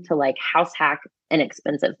sitting to like house hack an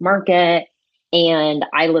expensive market. And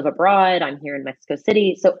I live abroad. I'm here in Mexico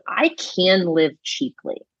City. So I can live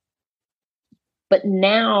cheaply. But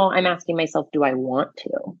now I'm asking myself, do I want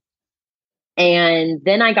to? And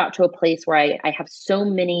then I got to a place where I have so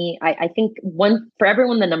many, I think for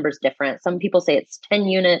everyone, the number's different. Some people say it's 10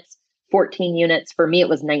 units, 14 units. For me, it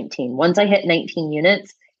was 19. Once I hit 19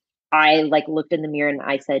 units, I like looked in the mirror and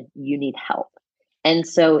I said, you need help. And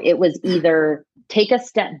so it was either take a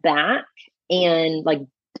step back and like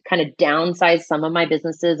kind of downsize some of my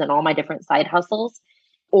businesses and all my different side hustles,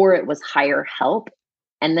 or it was hire help.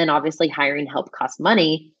 And then obviously hiring help costs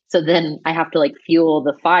money. So then I have to like fuel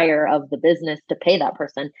the fire of the business to pay that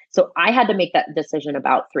person. So I had to make that decision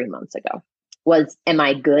about 3 months ago. Am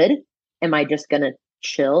I good? Am I just going to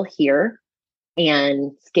chill here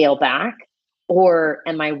and scale back? Or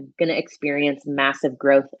am I going to experience massive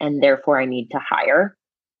growth and therefore I need to hire?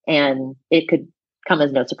 And it could come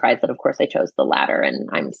as no surprise that, of course, I chose the latter and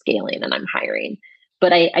I'm scaling and I'm hiring.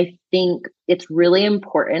 But I think it's really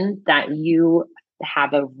important that you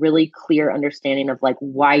have a really clear understanding of like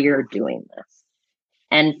why you're doing this.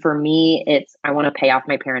 And for me, it's I want to pay off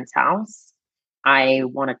my parents' house. I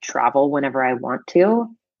want to travel whenever I want to.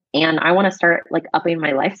 And I want to start like upping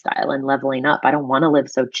my lifestyle and leveling up. I don't want to live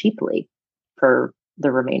so cheaply for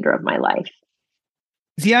the remainder of my life.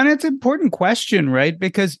 Ziana, it's an important question, right?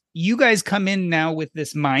 Because you guys come in now with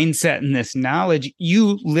this mindset and this knowledge.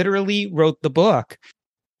 You literally wrote the book.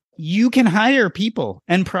 You can hire people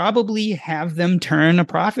and probably have them turn a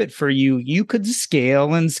profit for you. You could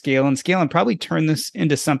scale and scale and scale and probably turn this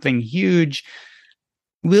into something huge.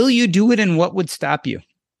 Will you do it, and what would stop you?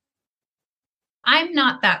 I'm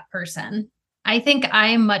not that person. I think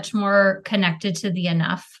I'm much more connected to the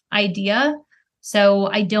enough idea. So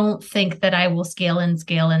I don't think that I will scale and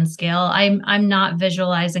scale and scale. I'm not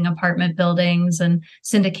visualizing apartment buildings and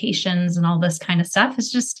syndications and all this kind of stuff.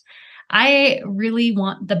 It's just, I really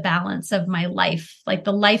want the balance of my life. Like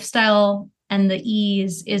the lifestyle and the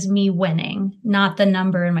ease is me winning, not the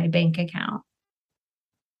number in my bank account.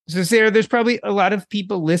 So Sarah, there's probably a lot of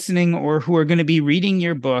people listening or who are going to be reading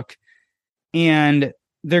your book, and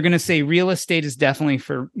they're going to say real estate is definitely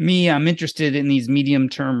for me. I'm interested in these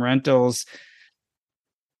medium-term rentals.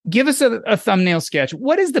 Give us a thumbnail sketch.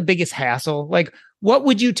 What is the biggest hassle? Like, what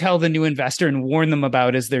would you tell the new investor and warn them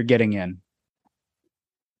about as they're getting in?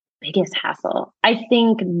 Biggest hassle, I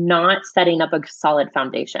think, not setting up a solid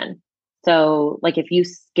foundation. So like if you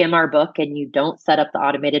skim our book and you don't set up the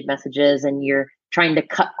automated messages and you're trying to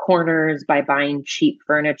cut corners by buying cheap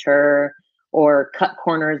furniture or cut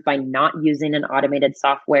corners by not using an automated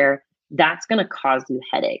software, that's going to cause you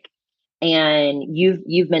headache. And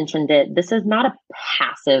you've mentioned it. This is not a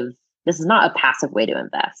passive way to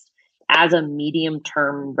invest. As a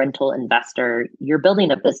medium-term rental investor, you're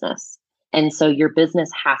building a business. And so your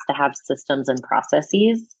business has to have systems and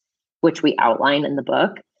processes, which we outline in the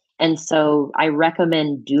book. And so I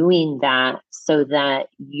recommend doing that so that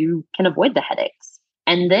you can avoid the headaches.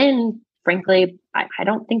 And then, frankly, I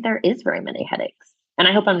don't think there is very many headaches. And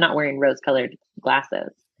I hope I'm not wearing rose-colored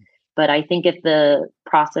glasses. But I think if the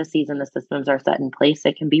processes and the systems are set in place,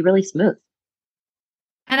 it can be really smooth.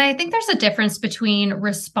 And I think there's a difference between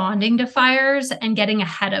responding to fires and getting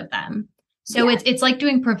ahead of them. So it's like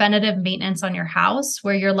doing preventative maintenance on your house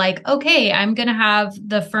where you're like, okay, I'm going to have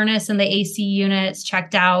the furnace and the AC units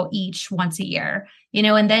checked out each once a year,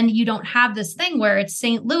 and then you don't have this thing where it's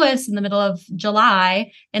St. Louis in the middle of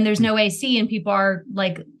July and there's no AC and people are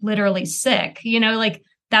like literally sick, like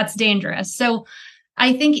that's dangerous. So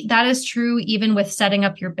I think that is true even with setting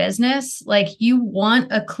up your business. Like you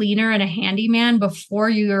want a cleaner and a handyman before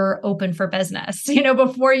you're open for business,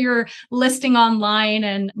 before you're listing online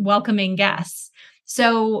and welcoming guests.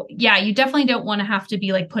 So yeah, you definitely don't want to have to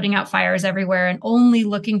be like putting out fires everywhere and only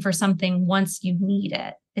looking for something once you need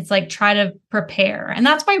it. It's like try to prepare. And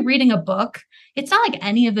that's why reading a book, it's not like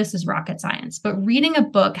any of this is rocket science, but reading a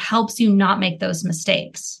book helps you not make those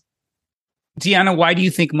mistakes. Deanna, why do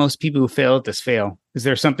you think most people who fail at this fail? Is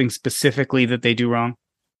there something specifically that they do wrong?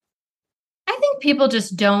 I think people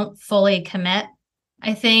just don't fully commit.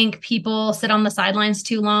 I think people sit on the sidelines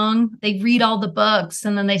too long. They read all the books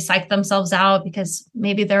and then they psych themselves out because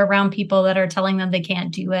maybe they're around people that are telling them they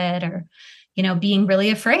can't do it or, being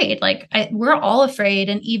really afraid. Like we're all afraid.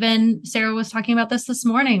 And even Sarah was talking about this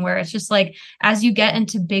morning, where it's just like, as you get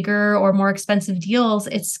into bigger or more expensive deals,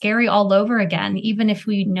 it's scary all over again, even if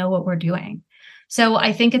we know what we're doing. So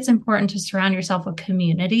I think it's important to surround yourself with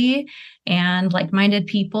community and like-minded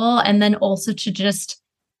people, and then also to just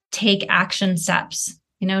take action steps,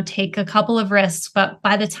 take a couple of risks. But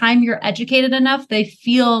by the time you're educated enough, they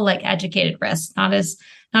feel like educated risks, not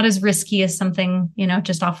as risky as something,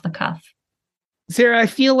 just off the cuff. Sarah, I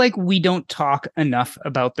feel like we don't talk enough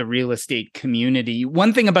about the real estate community.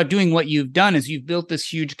 One thing about doing what you've done is you've built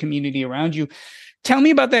this huge community around you. Tell me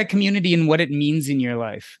about that community and what it means in your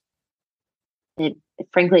life.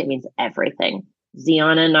 Frankly, it means everything.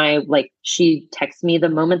 Ziana and I, she texts me the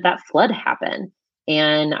moment that flood happened.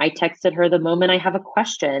 And I texted her the moment I have a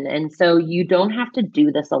question. And so you don't have to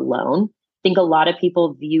do this alone. I think a lot of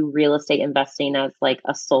people view real estate investing as like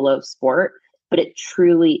a solo sport, but it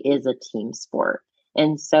truly is a team sport.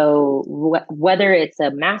 And so whether it's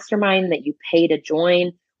a mastermind that you pay to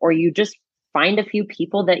join, or you just find a few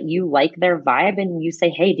people that you like their vibe and you say,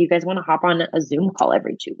 hey, do you guys want to hop on a Zoom call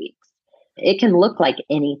every 2 weeks? It can look like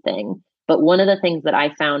anything. But one of the things that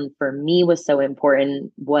I found for me was so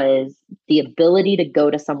important was the ability to go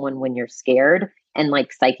to someone when you're scared and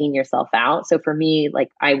like psyching yourself out. So for me,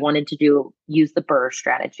 I wanted to use the BRRRR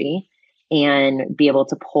strategy and be able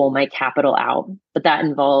to pull my capital out. But that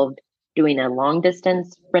involved doing a long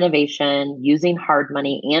distance renovation, using hard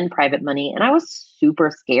money and private money. And I was super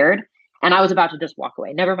scared and I was about to just walk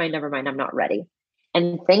away. Never mind, I'm not ready.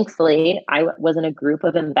 And thankfully, I was in a group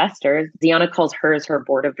of investors. Ziana calls hers her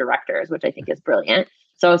board of directors, which I think is brilliant.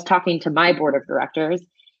 So I was talking to my board of directors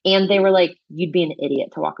and they were like, you'd be an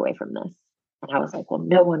idiot to walk away from this. And I was like, well,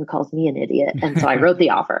 no one calls me an idiot. And so I wrote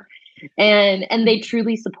the offer. And they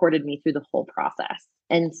truly supported me through the whole process.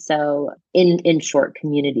 And so in short,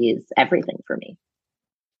 community is everything for me.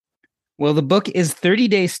 Well, the book is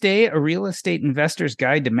 30-Day Stay, a real estate investor's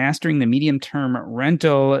guide to mastering the medium-term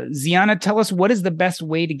rental. Ziana, tell us what is the best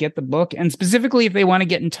way to get the book? And specifically, if they want to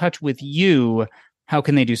get in touch with you, how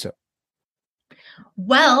can they do so?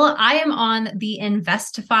 Well, I am on the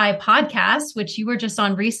Investify podcast, which you were just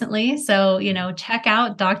on recently. So, check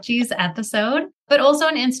out Doc G's episode, but also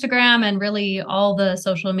on Instagram and really all the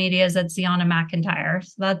social medias at Ziana McIntyre.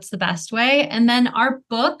 So that's the best way. And then our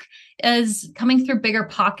book is coming through Bigger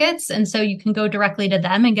Pockets. And so you can go directly to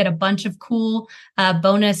them and get a bunch of cool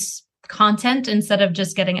bonus content instead of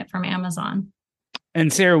just getting it from Amazon.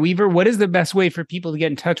 And Sarah Weaver, what is the best way for people to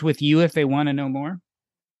get in touch with you if they want to know more?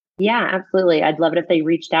 Yeah, absolutely. I'd love it if they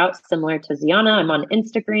reached out, similar to Ziana. I'm on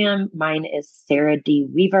Instagram. Mine is Sarah D.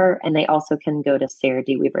 Weaver, and they also can go to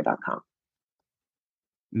sarahdweaver.com.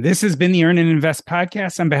 This has been the Earn and Invest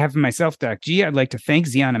podcast. On behalf of myself, Doc G, I'd like to thank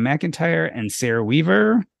Ziana McIntyre and Sarah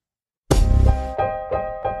Weaver.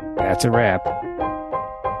 That's a wrap.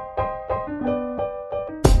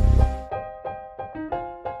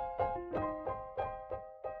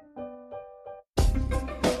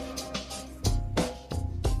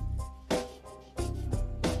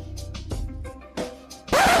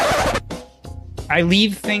 I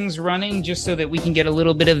leave things running just so that we can get a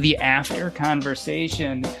little bit of the after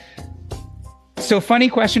conversation. So, funny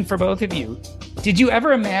question for both of you. Did you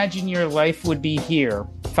ever imagine your life would be here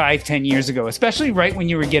 5-10 years ago, especially right when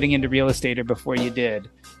you were getting into real estate or before you did?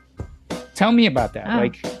 Tell me about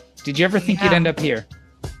that. Did you ever think you'd end up here?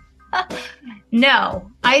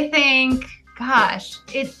 No, I think,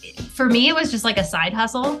 for me, it was just like a side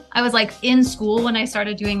hustle. I was like in school when I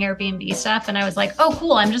started doing Airbnb stuff, and I was like, oh,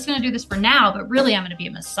 cool, I'm just going to do this for now, but really I'm going to be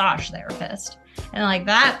a massage therapist. And like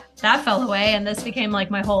that fell away, and this became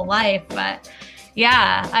like my whole life. But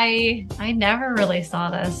yeah, I never really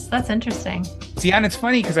saw this. That's interesting. See, and it's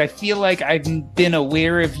funny because I feel like I've been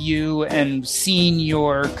aware of you and seen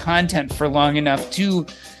your content for long enough to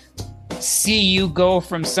see you go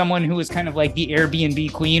from someone who was kind of like the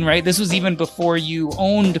Airbnb queen, right? This was even before you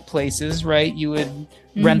owned places, right? You would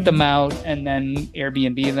rent them out and then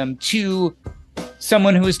Airbnb them, to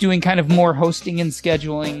someone who was doing kind of more hosting and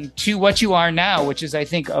scheduling, to what you are now, which is, I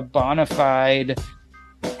think, a bona fide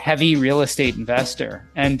heavy real estate investor.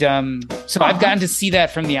 And so I've gotten to see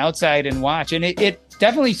that from the outside and watch, and it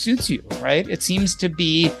definitely suits you, right? It seems to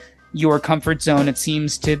be your comfort zone. It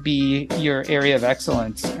seems to be your area of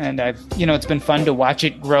excellence. And it's been fun to watch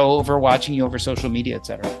it grow over watching you over social media, et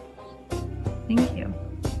cetera. Thank you.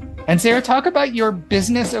 And Sarah, talk about your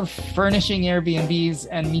business of furnishing Airbnbs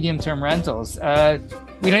and medium-term rentals.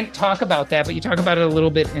 We didn't talk about that, but you talk about it a little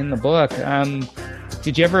bit in the book.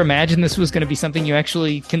 Did you ever imagine this was going to be something you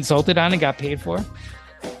actually consulted on and got paid for?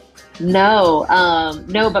 No,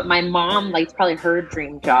 but my mom, it's probably her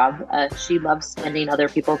dream job. She loves spending other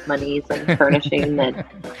people's monies and furnishing it.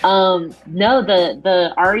 No,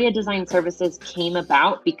 the Aria Design Services came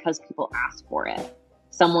about because people asked for it.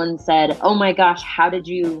 Someone said, oh my gosh, how did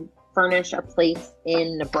you furnish a place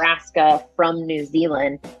in Nebraska from New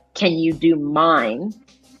Zealand? Can you do mine?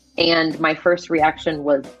 And my first reaction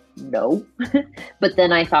was no. But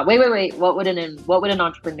then I thought, wait, what would an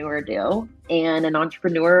entrepreneur do? And an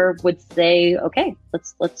entrepreneur would say, okay,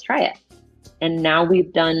 let's try it. And now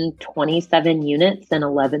we've done 27 units in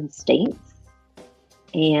 11 states,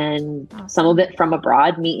 and some of it from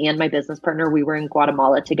abroad. Me and my business partner, we were in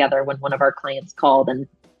Guatemala together when one of our clients called and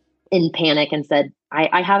in panic and said,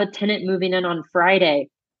 I have a tenant moving in on Friday.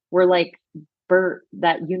 We're like, Bert,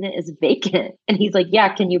 that unit is vacant. And he's like,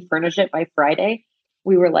 yeah, can you furnish it by Friday?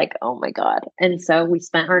 We were like, oh my God. And so we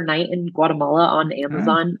spent our night in Guatemala on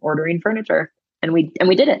Amazon ordering furniture, and we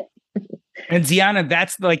did it. And Ziana,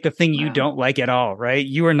 that's like the thing you don't like at all, right?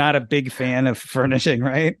 You are not a big fan of furnishing,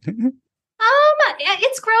 right?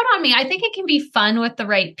 It's grown on me. I think it can be fun with the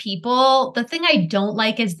right people. The thing I don't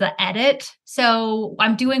like is the edit. So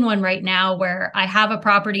I'm doing one right now where I have a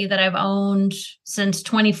property that I've owned since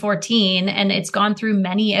 2014, and it's gone through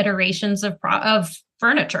many iterations of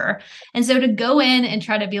furniture. And so to go in and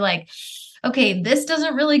try to be like, okay, this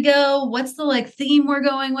doesn't really go. What's the theme we're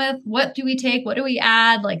going with? What do we take? What do we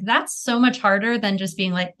add? That's so much harder than just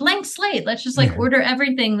being like blank slate. Let's just order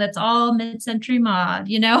everything that's all mid-century mod,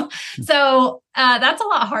 So that's a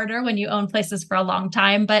lot harder when you own places for a long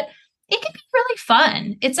time, but it can be really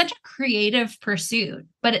fun. It's such a creative pursuit,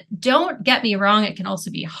 but don't get me wrong. It can also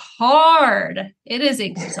be hard. It is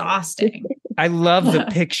exhausting. I love the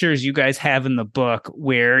pictures you guys have in the book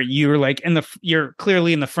where you're you're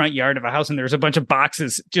clearly in the front yard of a house, and there's a bunch of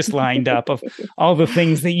boxes just lined up of all the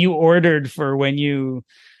things that you ordered for when you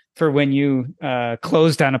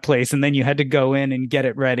closed on a place, and then you had to go in and get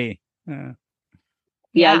it ready. I've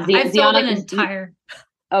sold an entire.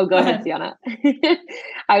 Oh, go ahead, Ziana.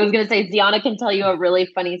 I was going to say, Ziana can tell you a really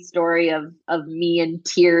funny story of me in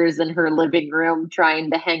tears in her living room trying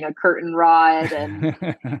to hang a curtain rod,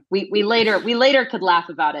 and we later could laugh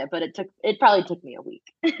about it, but it probably took me a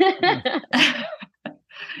week.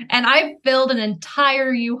 And I filled an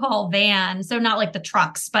entire U-Haul van, so not like the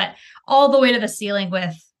trucks, but all the way to the ceiling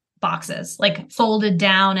with boxes, like folded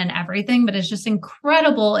down and everything. But it's just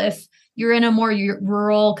incredible if you're in a more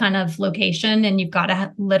rural kind of location and you've got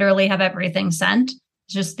to literally have everything sent.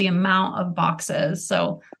 Just the amount of boxes.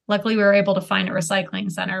 So luckily we were able to find a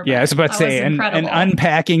recycling center. Yeah, I was about to say, and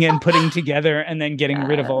unpacking and putting together and then getting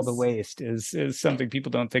rid of all the waste is something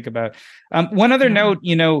people don't think about. One other note,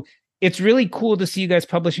 it's really cool to see you guys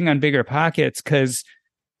publishing on Bigger Pockets because,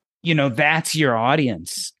 that's your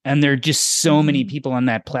audience. And there are just so many people on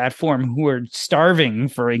that platform who are starving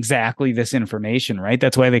for exactly this information, right?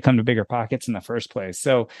 That's why they come to Bigger Pockets in the first place.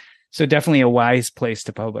 So definitely a wise place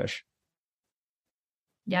to publish.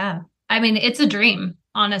 Yeah. I mean, it's a dream,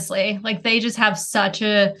 honestly. Like they just have such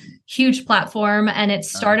a huge platform, and it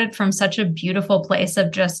started from such a beautiful place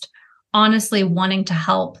of just honestly wanting to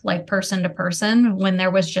help, like person to person, when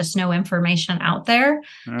there was just no information out there,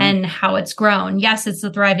 and how it's grown. Yes, it's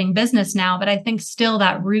a thriving business now, but I think still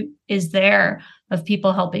that root is there of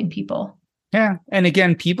people helping people. Yeah. And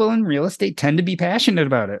again, people in real estate tend to be passionate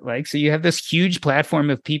about it. So you have this huge platform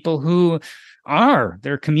of people who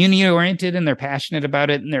they're community oriented and they're passionate about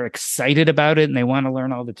it and they're excited about it and they want to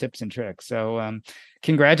learn all the tips and tricks. So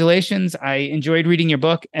congratulations. I enjoyed reading your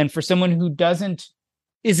book. And for someone who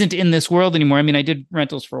isn't in this world anymore, I mean, I did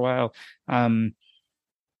rentals for a while.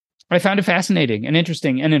 I found it fascinating and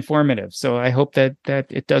interesting and informative. So I hope that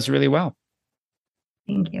it does really well.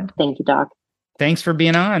 Thank you. Thank you, Doc. Thanks for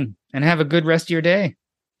being on, and have a good rest of your day.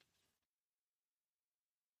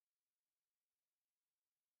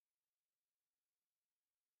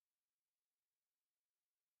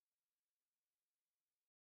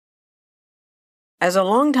 As a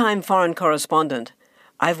longtime foreign correspondent,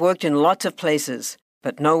 I've worked in lots of places,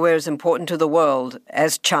 but nowhere as important to the world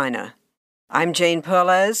as China. I'm Jane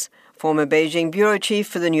Perlez, former Beijing bureau chief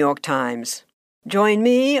for the New York Times. Join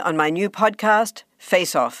me on my new podcast,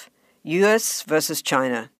 Face Off, U.S. versus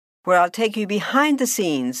China, where I'll take you behind the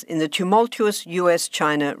scenes in the tumultuous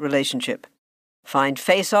U.S.-China relationship. Find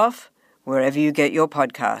Face Off wherever you get your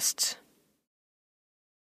podcasts.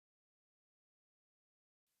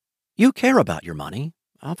 You care about your money.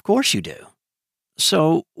 Of course you do.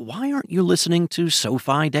 So why aren't you listening to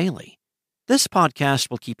SoFi Daily? This podcast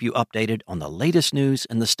will keep you updated on the latest news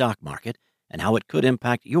in the stock market and how it could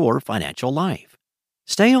impact your financial life.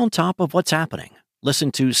 Stay on top of what's happening.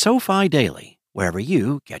 Listen to SoFi Daily wherever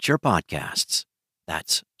you get your podcasts.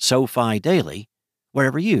 That's SoFi Daily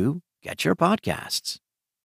wherever you get your podcasts.